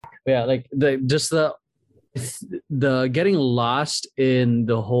Yeah, like the getting lost in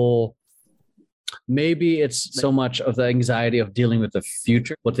the whole. Maybe it's so much of the anxiety of dealing with the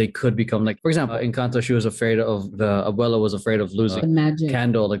future, what they could become. Like, for example, in Encanto, she was afraid of the abuela was afraid of losing The magic.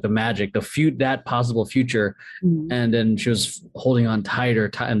 candle, like the magic, that possible future, and then she was holding on tighter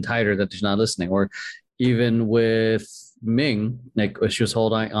and tighter that she's not listening. Or even with Ming, like she was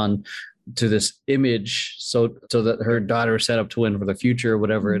holding on to this image so that her daughter is set up to win for the future,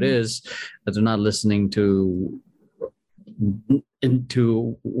 whatever it is, that they're not listening to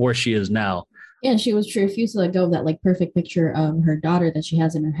into where she is now. Yeah, and she refused to let go of that like perfect picture of her daughter that she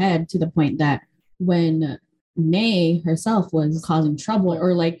has in her head, to the point that when May herself was causing trouble,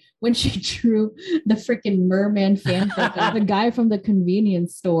 or like when she drew the freaking merman fanfic of the guy from the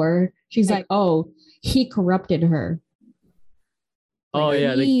convenience store, she's like, oh, he corrupted her. Oh,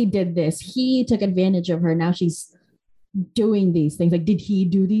 yeah. He did this. He took advantage of her. Now she's doing these things. Like, did he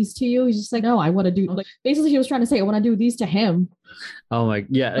do these to you? He's just like, no, I want to do, like, basically he was trying to say, I want to do these to him. Oh my,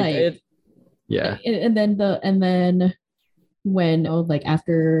 yeah. Like, yeah. And then when, like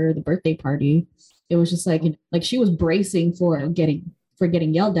after the birthday party, it was just like she was bracing for getting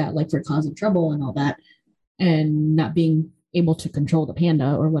yelled at, like for causing trouble and all that, and not being able to control the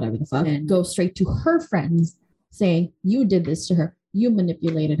panda or whatever the fuck, and go straight to her friends saying, you did this to her. You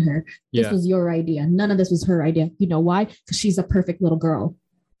manipulated her. This was your idea. None of this was her idea. You know why? Because she's a perfect little girl.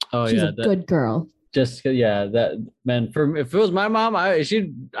 Oh, she's a good girl. Just that man. If it was my mom,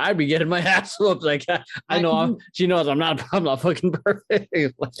 I'd be getting my ass whooped. Like I know she knows I'm not fucking perfect.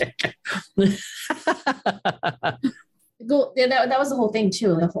 That was the whole thing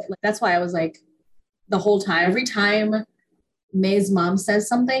too. That's why I was like, the whole time, every time May's mom says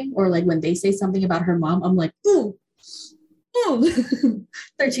something, or like when they say something about her mom, I'm like, ooh.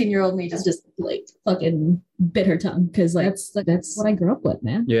 13-year-old me just like fucking bit her tongue, because like that's what I grew up with,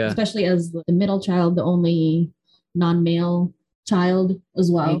 man. Yeah. Especially as the middle child, the only non-male child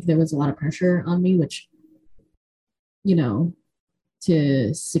as well. Like, there was a lot of pressure on me, which, you know,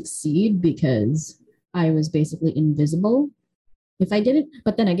 to succeed, because I was basically invisible if I didn't.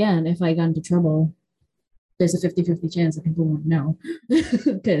 But then again, if I got into trouble, there's a 50-50 chance that people won't know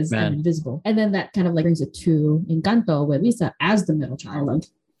because I'm invisible. And then that kind of like brings it to Encanto, with Lisa as the middle child, like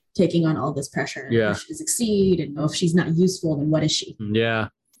taking on all this pressure. Yeah. If she succeed, and if she's not useful, then what is she? Yeah.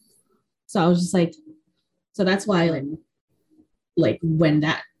 So I was just like, so that's why like when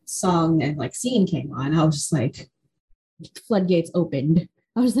that song and like scene came on, I was just like, floodgates opened.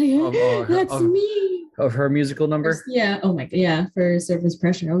 I was like, that's me. Of her musical number? Yeah. Oh my god. Yeah. For Surface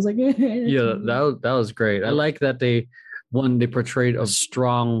Pressure. I was like, yeah, that was great. I like that they portrayed a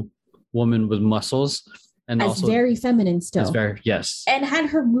strong woman with muscles, and also very feminine still. Yes. And had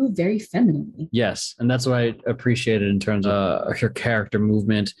her move very femininely. Yes. And that's what I appreciated in terms of her character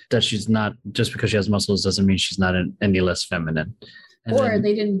movement, that she's not, just because she has muscles doesn't mean she's not any less feminine.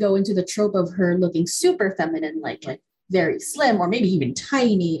 They didn't go into the trope of her looking super feminine, like very slim, or maybe even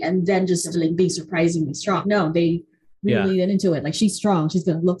tiny, and then just like being surprisingly strong. No, they really get into it. Like, she's strong. She's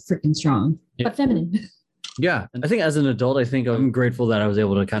going to look freaking strong, but feminine. Yeah. And I think as an adult, I think I'm grateful that I was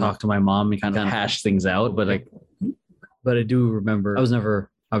able to kind of talk to my mom and kind of hash things out. But I do remember, I was never,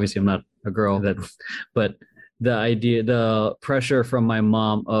 obviously I'm not a girl, but the pressure from my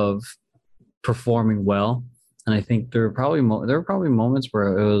mom of performing well. And I think there were probably moments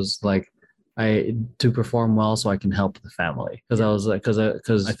where it was like, to perform well so I can help the family, because I was like,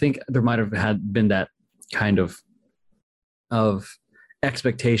 because I think there might have been that kind of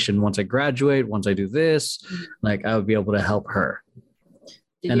expectation. Once I graduate, once I do this, like I would be able to help her.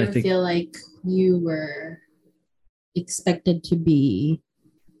 Did you ever feel like you were expected to be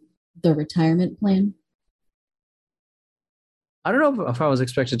the retirement plan? I don't know if I was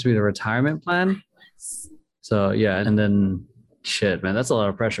expected to be the retirement plan. So yeah, and then shit, man, that's a lot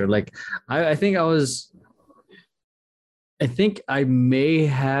of pressure. Like I think I may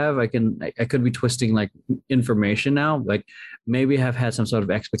have, I could be twisting like information now, like maybe have had some sort of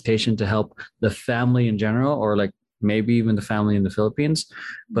expectation to help the family in general, or like maybe even the family in the Philippines.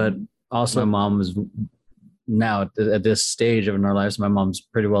 But also my mom is now at this stage of our lives, my mom's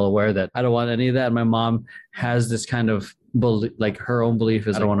pretty well aware that I don't want any of that. My mom has this kind of like her own belief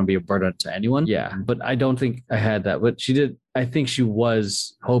is I don't want to be a burden to anyone. Yeah. But I don't think I had that. But she did. I think she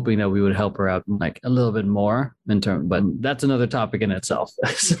was hoping that we would help her out like a little bit more but that's another topic in itself.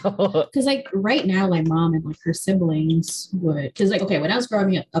 Because like right now, my mom and like her siblings would, because like, okay, when I was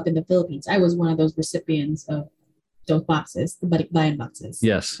growing up in the Philippines, I was one of those recipients of those boxes, the balikbayan boxes.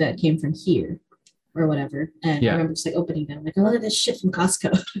 Yes. That came from here. or whatever. And I Yeah. remember just like opening them, like, oh, look at this shit from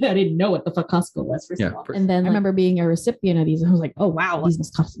Costco. I didn't know what the fuck Costco was, first of all. And then I remember being a recipient of these. I was like, oh, wow, these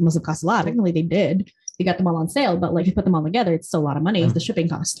must have cost a lot. Technically, they did. They got them all on sale, but like, if you put them all together, it's still a lot of money, the shipping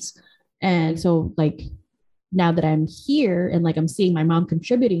costs. And so, like, now that I'm here and like I'm seeing my mom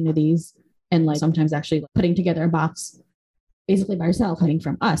contributing to these and like sometimes actually putting together a box basically by herself, coming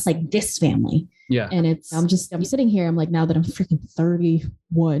from us, like this family. Yeah. And I'm sitting here. I'm like, now that I'm freaking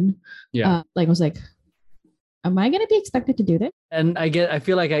 31, like I was like, am I going to be expected to do this? And I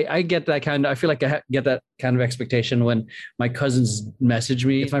feel like I get that kind of, I feel like I get that kind of expectation when my cousins message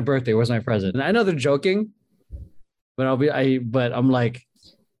me, it's my birthday, where's my present? And I know they're joking, but I'm like,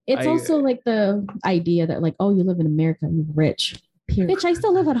 it's also like the idea that like, oh, you live in America, you're rich. Bitch, I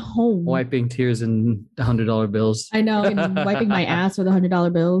still live at home. Wiping tears in $100 bills. I know, and wiping my ass with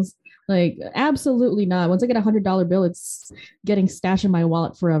 $100 bills. Like, absolutely not. Once I get $100 bill, it's getting stashed in my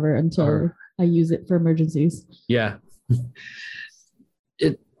wallet forever until I use it for emergencies. Yeah.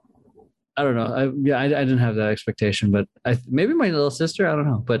 I don't know. I didn't have that expectation, but maybe my little sister, I don't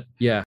know. But yeah.